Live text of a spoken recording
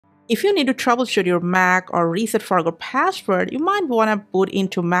If you need to troubleshoot your Mac or reset forgot password, you might want to boot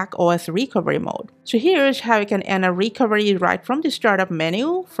into Mac OS recovery mode. So here's how you can end a recovery right from the startup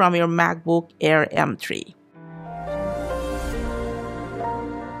menu from your MacBook Air M3.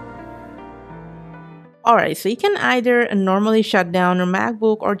 Alright, so you can either normally shut down your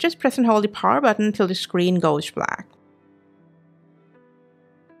MacBook or just press and hold the power button until the screen goes black.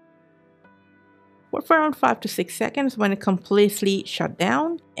 Wait for around 5 to 6 seconds when it completely shut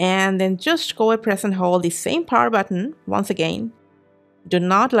down, and then just go and press and hold the same power button once again. Do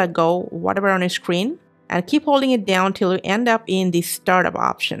not let go whatever on your screen and keep holding it down till you end up in the startup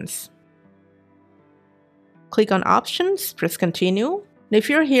options. Click on options, press continue. If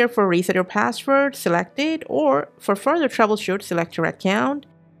you're here for reset your password, select it, or for further troubleshoot, select your account,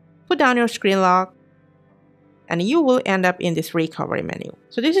 put down your screen lock, and you will end up in this recovery menu.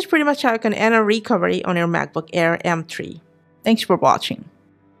 So this is pretty much how you can end a recovery on your MacBook Air M3. Thanks for watching.